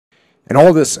And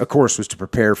all this, of course, was to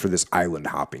prepare for this island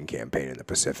hopping campaign in the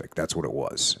Pacific. That's what it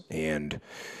was. And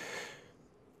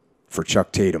for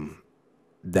Chuck Tatum,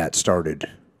 that started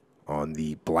on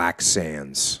the black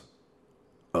sands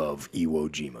of Iwo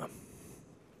Jima.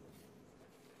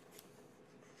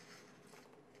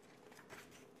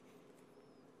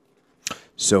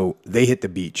 So they hit the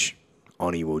beach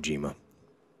on Iwo Jima.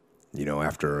 You know,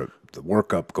 after the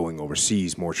workup, going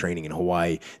overseas, more training in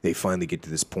Hawaii, they finally get to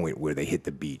this point where they hit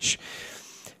the beach.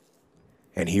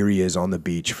 And here he is on the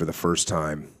beach for the first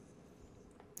time.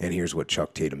 And here's what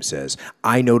Chuck Tatum says.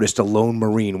 I noticed a lone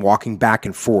Marine walking back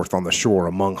and forth on the shore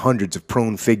among hundreds of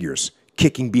prone figures,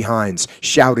 kicking behinds,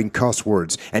 shouting cuss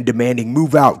words, and demanding,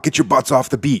 move out, get your butts off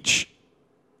the beach.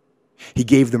 He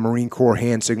gave the Marine Corps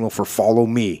hand signal for follow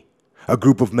me. A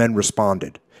group of men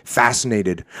responded.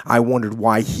 Fascinated, I wondered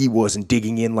why he wasn't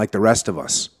digging in like the rest of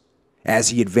us. As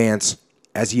he advanced,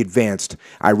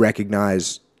 I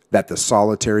recognized that the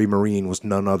solitary Marine was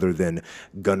none other than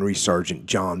Gunnery Sergeant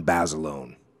John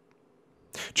Basilone.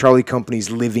 Charlie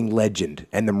Company's living legend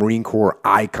and the Marine Corps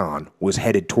icon was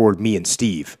headed toward me and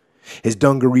Steve. His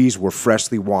dungarees were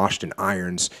freshly washed in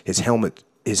irons. His helmet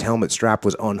strap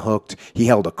was unhooked. He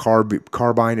held a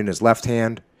carbine in his left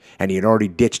hand, and he had already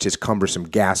ditched his cumbersome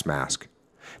gas mask.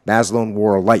 Basilone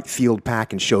wore a light field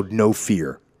pack and showed no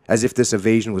fear, as if this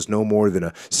evasion was no more than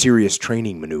a serious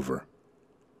training maneuver.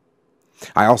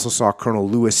 I also saw Colonel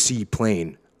Lewis C.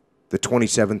 Plain, the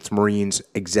 27th Marines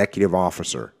executive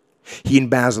officer. He and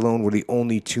Basilone were the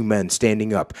only two men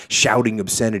standing up, shouting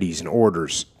obscenities and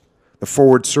orders. The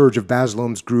forward surge of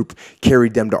Basilone's group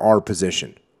carried them to our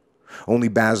position. Only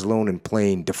Basilone and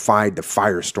Plain defied the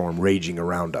firestorm raging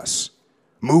around us.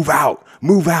 Move out!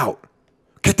 Move out!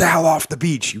 Get the hell off the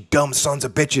beach, you dumb sons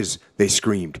of bitches, they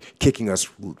screamed, kicking us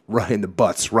right in the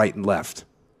butts, right and left.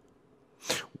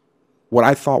 What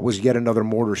I thought was yet another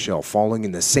mortar shell falling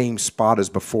in the same spot as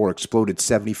before exploded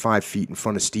 75 feet in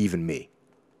front of Steve and me.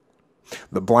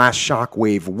 The blast shock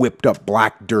wave whipped up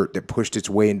black dirt that pushed its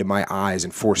way into my eyes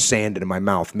and forced sand into my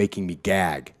mouth, making me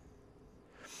gag.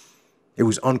 It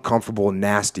was uncomfortable and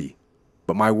nasty,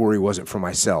 but my worry wasn't for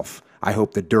myself. I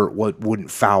hoped the dirt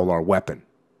wouldn't foul our weapon.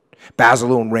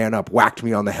 Basilone ran up, whacked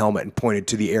me on the helmet, and pointed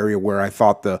to the area where I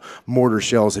thought the mortar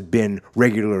shells had been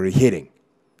regularly hitting.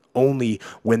 Only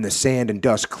when the sand and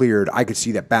dust cleared, I could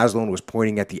see that Basilone was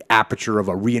pointing at the aperture of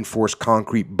a reinforced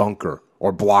concrete bunker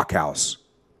or blockhouse.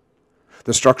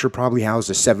 The structure probably housed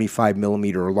a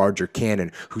 75mm or larger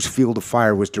cannon whose field of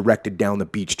fire was directed down the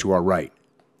beach to our right.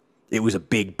 It was a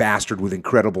big bastard with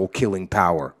incredible killing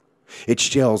power. Its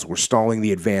shells were stalling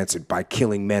the advance by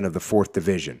killing men of the 4th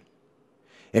Division.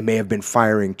 It may have been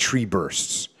firing tree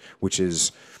bursts, which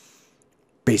is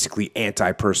basically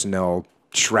anti-personnel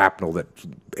shrapnel that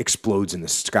explodes in the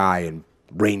sky and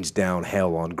rains down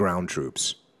hell on ground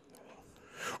troops.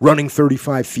 Running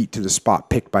 35 feet to the spot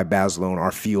picked by Basilone,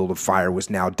 our field of fire was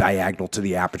now diagonal to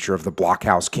the aperture of the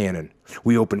blockhouse cannon.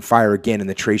 We opened fire again, and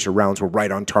the tracer rounds were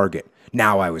right on target.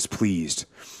 Now I was pleased.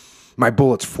 My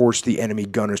bullets forced the enemy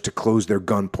gunners to close their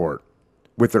gun port.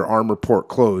 With their armor port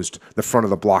closed, the front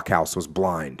of the blockhouse was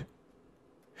blind.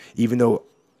 Even though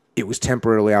it was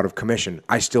temporarily out of commission,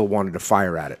 I still wanted to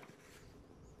fire at it.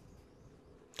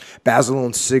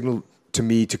 Basilone signaled to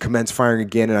me to commence firing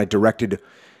again,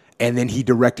 and then he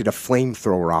directed a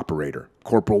flamethrower operator,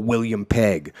 Corporal William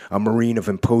Pegg, a Marine of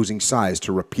imposing size,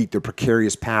 to repeat the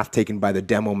precarious path taken by the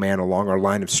demo man along our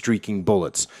line of streaking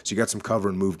bullets. So you got some cover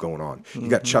and move going on. You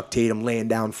got Chuck Tatum laying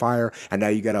down fire, and now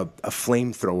you got a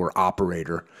flamethrower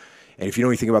operator. And if you know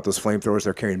anything about those flamethrowers,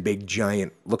 they're carrying big,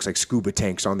 giant, looks like scuba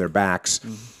tanks on their backs.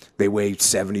 They weigh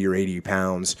 70 or 80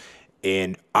 pounds.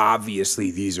 And obviously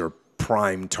these are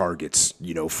prime targets,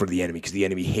 you know, for the enemy, because the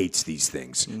enemy hates these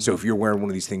things. So if you're wearing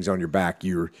one of these things on your back,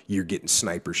 you're getting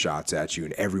sniper shots at you,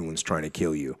 and everyone's trying to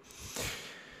kill you.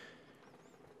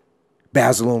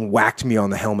 Basilone whacked me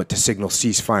on the helmet to signal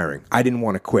cease firing. I didn't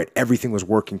want to quit. Everything was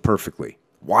working perfectly.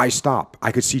 Why stop?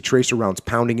 I could see tracer rounds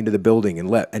pounding into the building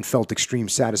and felt extreme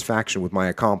satisfaction with my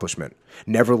accomplishment.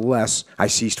 Nevertheless, I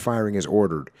ceased firing as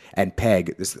ordered, and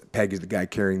Peg is the guy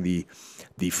carrying the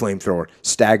flamethrower,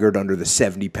 staggered under the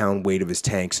 70-pound weight of his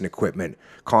tanks and equipment,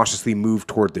 cautiously moved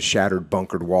toward the shattered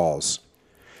bunkered walls.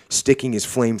 Sticking his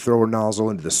flamethrower nozzle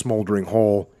into the smoldering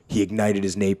hole, he ignited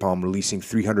his napalm, releasing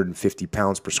 350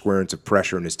 pounds per square inch of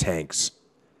pressure in his tanks.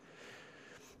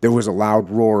 There was a loud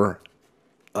roar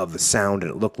of the sound,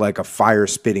 and it looked like a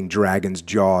fire-spitting dragon's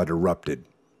jaw had erupted.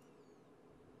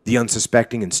 The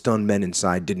unsuspecting and stunned men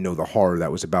inside didn't know the horror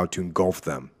that was about to engulf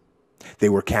them. They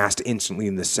were cast instantly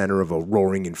in the center of a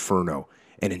roaring inferno,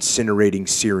 an incinerating,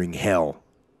 searing hell.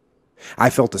 I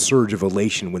felt a surge of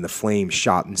elation when the flames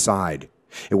shot inside.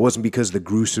 It wasn't because of the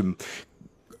gruesome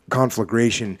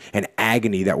conflagration and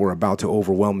agony that were about to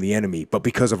overwhelm the enemy, but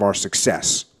because of our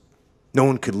success. No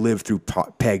one could live through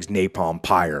Peg's napalm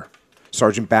pyre.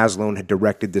 Sergeant Basilone had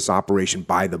directed this operation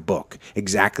by the book,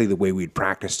 exactly the way we'd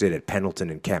practiced it at Pendleton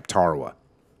and Camp Tarawa.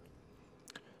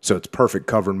 So it's perfect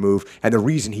cover and move. And the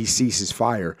reason he ceases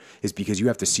fire is because you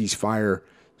have to cease fire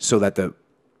so that the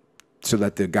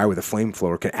guy with the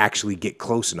flamethrower can actually get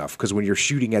close enough. Because when you're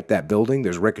shooting at that building,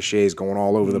 there's ricochets going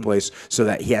all over the place, so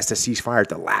that he has to cease fire at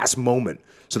the last moment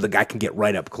so the guy can get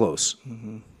right up close.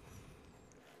 Mm-hmm.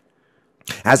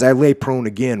 As I lay prone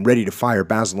again, ready to fire,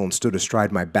 Basilone stood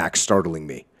astride my back, startling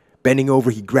me. Bending over,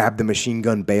 he grabbed the machine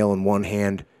gun bail in one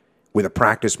hand. With a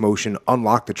practice motion,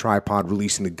 unlocked the tripod,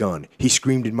 releasing the gun. He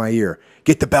screamed in my ear,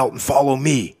 "Get the belt and follow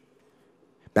me!"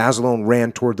 Basilone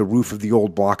ran toward the roof of the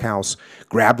old blockhouse,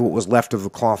 grabbed what was left of the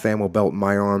cloth ammo belt in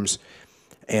my arms,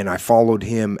 and I followed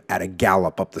him at a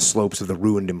gallop up the slopes of the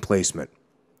ruined emplacement.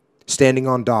 Standing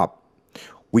on top,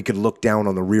 we could look down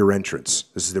on the rear entrance.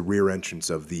 This is the rear entrance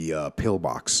of the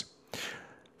pillbox.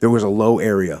 There was a low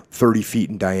area, 30 feet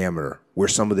in diameter, where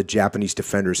some of the Japanese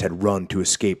defenders had run to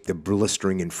escape the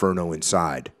blistering inferno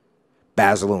inside.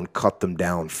 Basilone cut them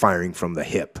down, firing from the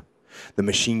hip. The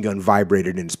machine gun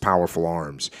vibrated in his powerful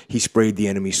arms. He sprayed the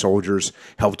enemy soldiers,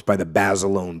 helped by the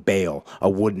Basilone bail, a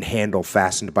wooden handle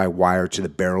fastened by wire to the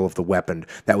barrel of the weapon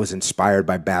that was inspired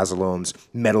by Basilone's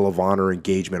Medal of Honor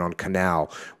engagement on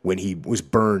Canal when he was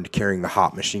burned carrying the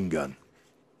hot machine gun.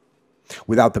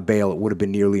 Without the bail, it would have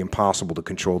been nearly impossible to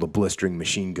control the blistering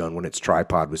machine gun when its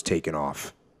tripod was taken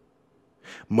off.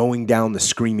 Mowing down the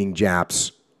screaming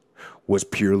Japs was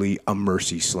purely a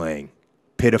mercy slaying.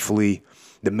 Pitifully,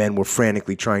 the men were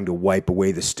frantically trying to wipe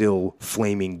away the still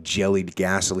flaming jellied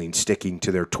gasoline sticking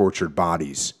to their tortured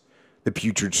bodies. The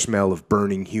putrid smell of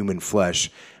burning human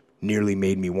flesh nearly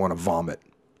made me want to vomit.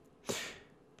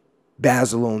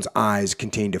 Basilone's eyes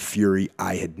contained a fury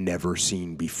I had never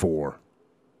seen before.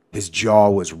 His jaw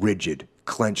was rigid,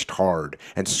 clenched hard,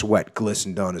 and sweat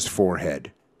glistened on his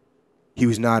forehead. He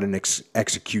was not an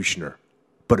executioner,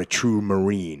 but a true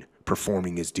Marine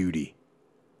performing his duty.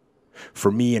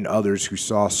 For me and others who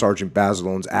saw Sergeant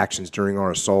Basilone's actions during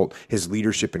our assault, his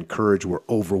leadership and courage were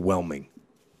overwhelming.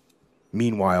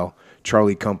 Meanwhile,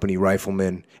 Charlie Company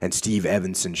riflemen and Steve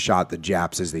Evanson shot the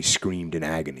Japs as they screamed in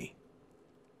agony.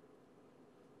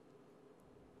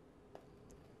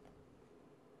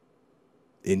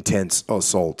 Intense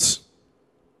assaults.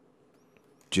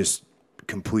 Just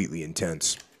completely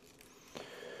intense.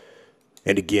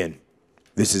 And again,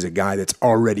 this is a guy that's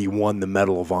already won the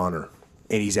Medal of Honor,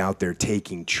 and he's out there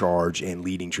taking charge and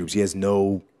leading troops.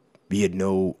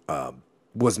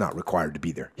 Was not required to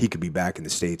be there. He could be back in the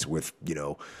States with,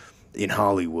 in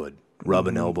Hollywood,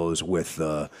 rubbing elbows with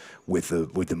the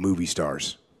movie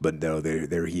stars. But no,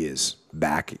 there he is,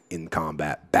 back in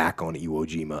combat, back on Iwo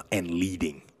Jima, and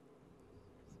leading.